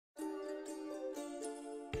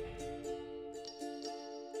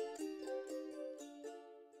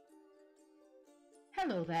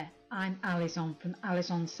Hello there, I'm Alizon from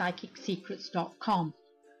AlizonPsychicSecrets.com.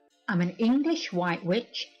 I'm an English White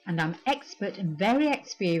Witch and I'm expert and very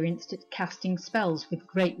experienced at casting spells with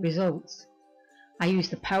great results. I use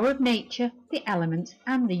the power of nature, the elements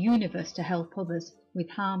and the universe to help others with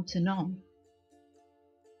harm to none.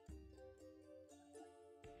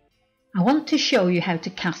 I want to show you how to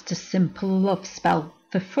cast a simple love spell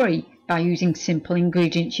for free by using simple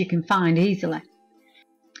ingredients you can find easily.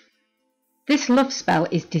 This love spell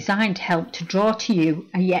is designed to help to draw to you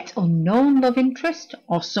a yet unknown love interest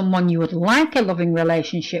or someone you would like a loving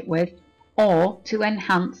relationship with, or to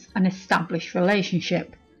enhance an established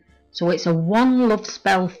relationship. So it's a one love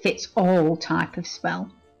spell fits all type of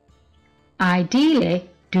spell. Ideally,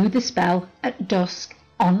 do the spell at dusk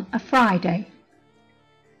on a Friday.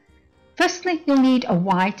 Firstly, you'll need a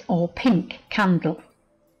white or pink candle.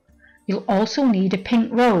 You'll also need a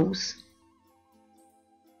pink rose.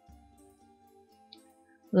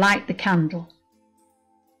 Light the candle.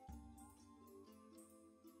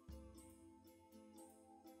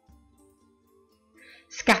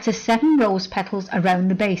 Scatter 7 rose petals around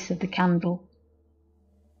the base of the candle.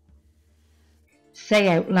 Say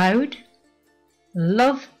out loud,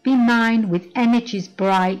 "Love be mine with energies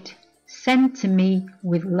bright, send to me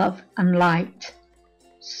with love and light,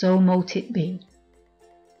 so mote it be."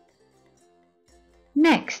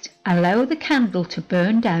 Next, allow the candle to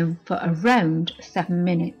burn down for around 7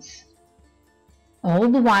 minutes, all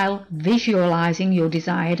the while visualizing your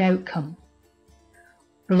desired outcome.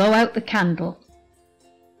 Blow out the candle.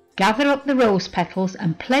 Gather up the rose petals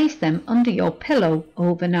and place them under your pillow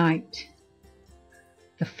overnight.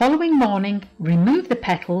 The following morning, remove the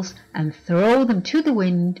petals and throw them to the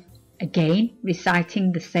wind, again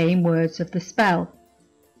reciting the same words of the spell.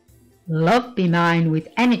 "Love be mine with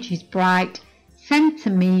energies bright, send to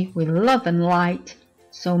me with love and light,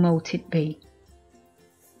 so mote it be."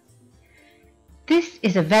 This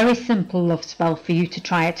is a very simple love spell for you to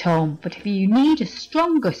try at home, but if you need a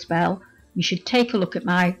stronger spell, you should take a look at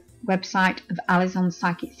my website of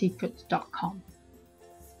AlizonPsychicSecrets.com.